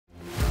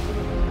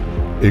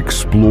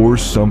Explore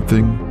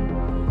something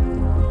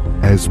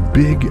as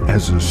big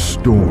as a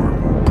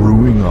storm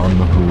brewing on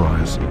the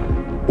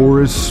horizon,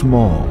 or as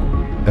small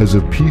as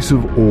a piece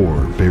of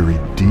ore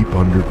buried deep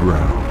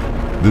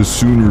underground. The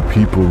sooner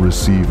people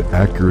receive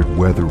accurate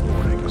weather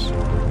warnings,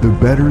 the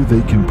better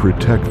they can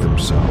protect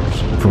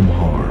themselves from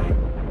harm.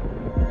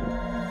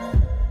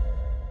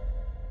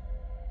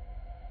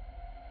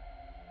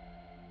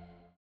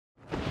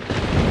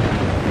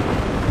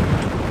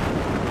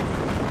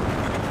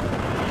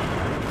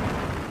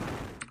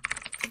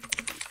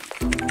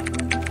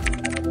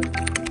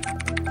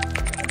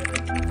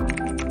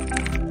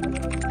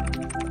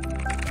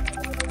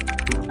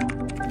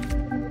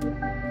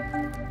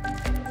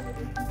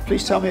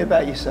 Please tell me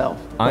about yourself.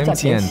 I'm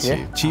Tian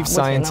Oi, Chief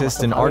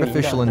Scientist in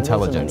Artificial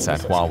Intelligence at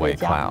Huawei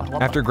Cloud.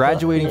 After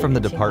graduating from the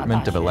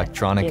Department of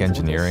Electronic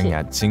Engineering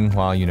at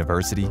Tsinghua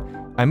University,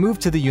 I moved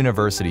to the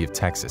University of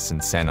Texas in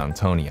San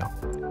Antonio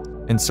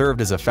and served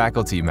as a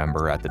faculty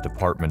member at the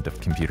Department of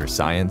Computer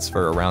Science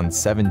for around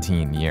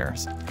 17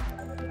 years.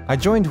 I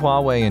joined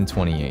Huawei in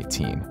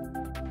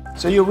 2018.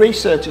 So your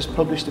research has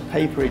published a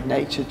paper in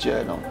Nature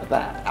Journal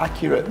about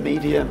accurate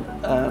medium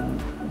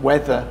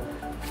weather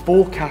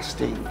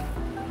forecasting.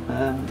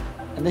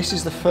 And this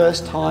is the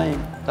first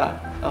time that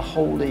a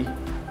wholly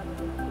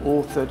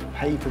authored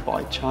paper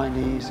by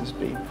Chinese has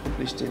been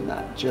published in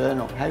that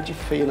journal. How do you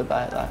feel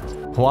about that?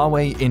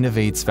 Huawei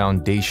innovates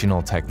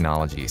foundational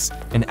technologies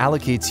and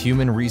allocates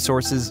human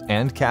resources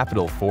and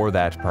capital for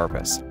that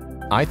purpose.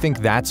 I think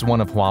that's one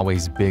of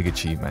Huawei's big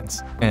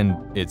achievements, and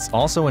it's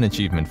also an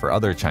achievement for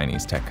other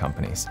Chinese tech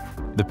companies.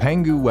 The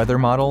Pangu Weather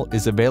Model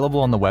is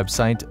available on the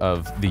website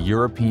of the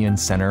European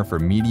Center for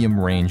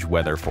Medium-Range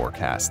Weather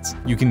Forecasts.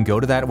 You can go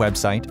to that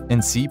website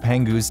and see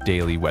Pangu's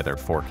daily weather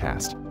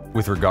forecast.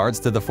 With regards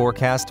to the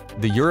forecast,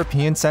 the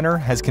European Center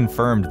has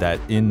confirmed that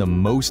in the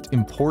most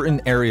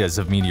important areas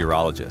of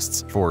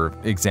meteorologists, for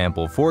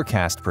example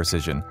forecast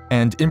precision,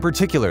 and in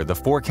particular the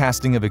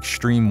forecasting of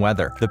extreme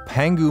weather, the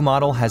Pangu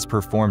model has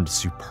performed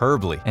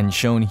superbly and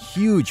shown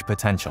huge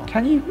potential.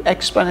 Can you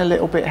explain a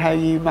little bit how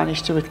you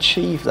managed to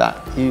achieve that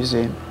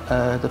using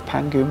the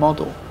Pangu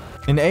model?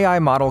 An AI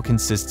model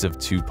consists of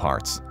two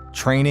parts: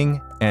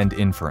 training and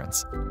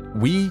inference.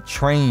 We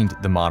trained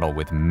the model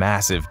with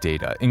massive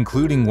data,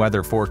 including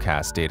weather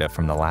forecast data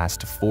from the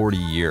last 40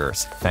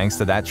 years. Thanks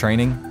to that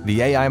training,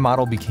 the AI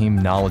model became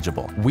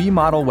knowledgeable. We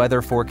model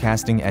weather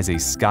forecasting as a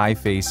sky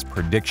face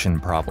prediction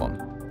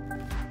problem.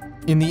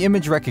 In the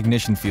image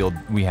recognition field,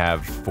 we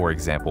have, for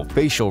example,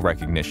 facial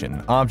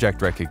recognition,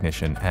 object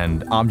recognition,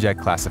 and object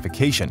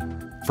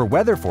classification. For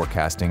weather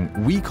forecasting,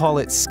 we call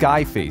it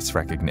sky face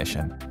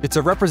recognition. It's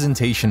a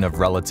representation of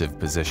relative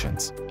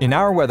positions. In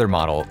our weather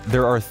model,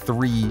 there are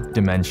three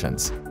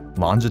dimensions: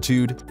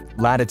 longitude,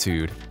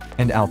 latitude,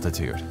 and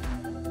altitude.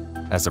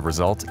 As a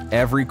result,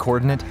 every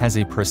coordinate has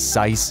a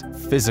precise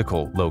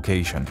physical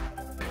location.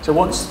 So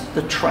once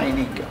the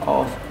training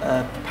of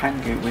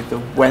Pangu with the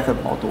weather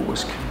model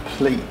was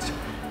complete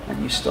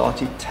and you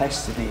started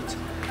testing it,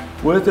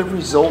 were the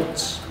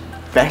results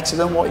better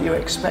than what you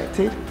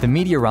expected? The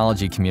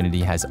meteorology community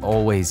has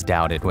always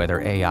doubted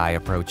whether AI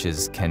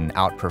approaches can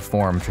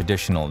outperform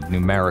traditional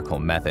numerical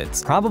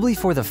methods. Probably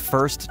for the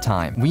first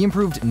time, we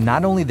improved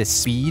not only the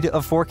speed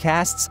of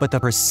forecasts, but the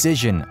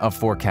precision of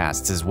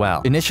forecasts as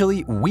well.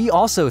 Initially, we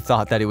also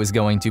thought that it was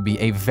going to be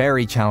a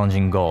very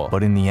challenging goal,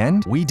 but in the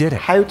end, we did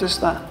it. How does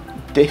that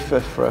differ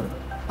from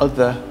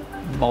other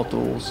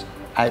models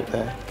out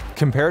there?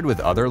 Compared with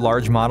other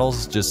large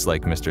models, just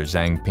like Mr.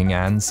 Zhang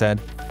Ping'an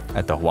said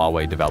at the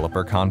Huawei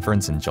Developer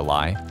Conference in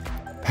July,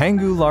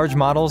 Pangu large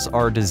models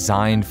are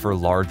designed for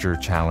larger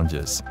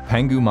challenges.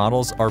 Pangu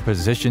models are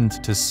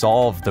positioned to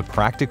solve the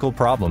practical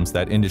problems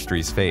that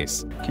industries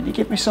face. Can you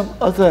give me some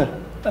other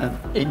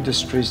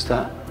industries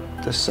that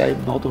the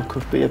same model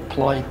could be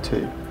applied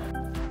to?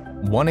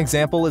 One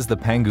example is the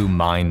Pangu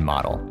Mine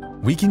Model.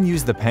 We can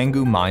use the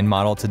Pangu Mine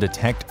Model to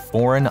detect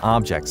foreign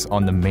objects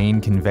on the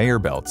main conveyor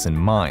belts in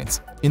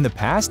mines. In the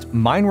past,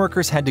 mine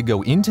workers had to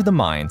go into the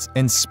mines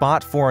and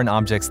spot foreign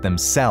objects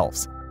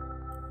themselves.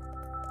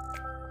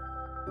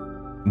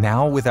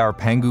 Now, with our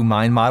Pangu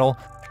Mine Model,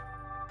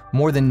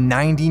 more than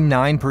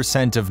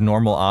 99% of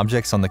normal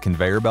objects on the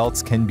conveyor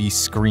belts can be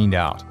screened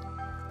out.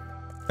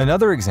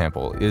 Another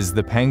example is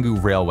the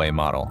Pangu Railway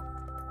Model.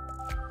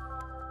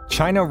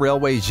 China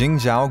Railway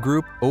Jingzhou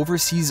Group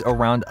oversees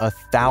around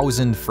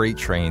 1,000 freight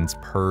trains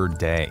per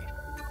day.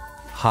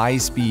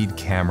 High-speed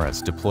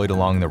cameras deployed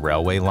along the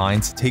railway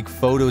lines take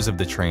photos of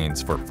the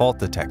trains for fault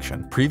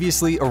detection.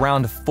 Previously,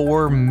 around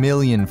 4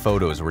 million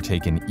photos were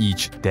taken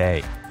each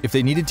day. If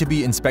they needed to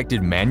be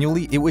inspected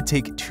manually, it would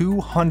take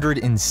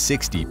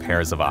 260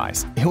 pairs of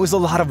eyes. It was a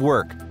lot of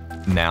work.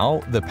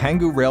 Now, the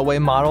Pangu Railway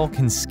model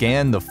can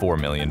scan the 4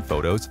 million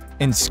photos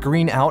and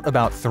screen out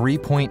about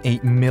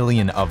 3.8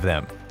 million of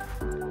them,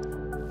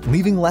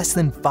 leaving less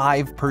than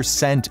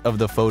 5% of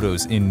the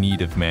photos in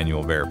need of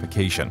manual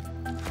verification.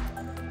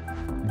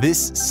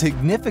 This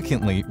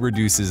significantly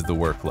reduces the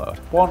workload.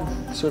 One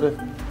sort of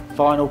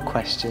final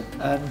question.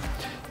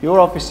 You're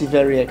obviously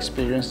very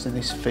experienced in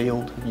this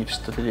field and you've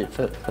studied it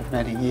for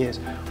many years.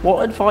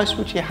 What advice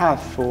would you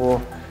have for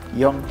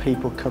young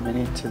people coming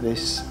into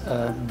this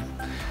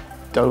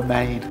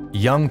domain?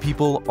 Young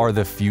people are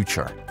the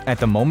future. At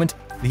the moment,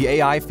 the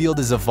AI field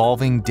is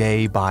evolving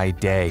day by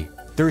day.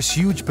 There's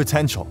huge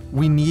potential.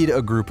 We need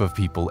a group of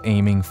people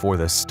aiming for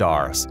the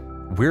stars.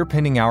 We're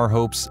pinning our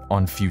hopes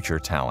on future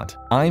talent.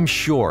 I'm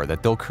sure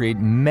that they'll create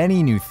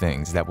many new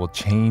things that will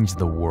change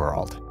the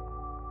world.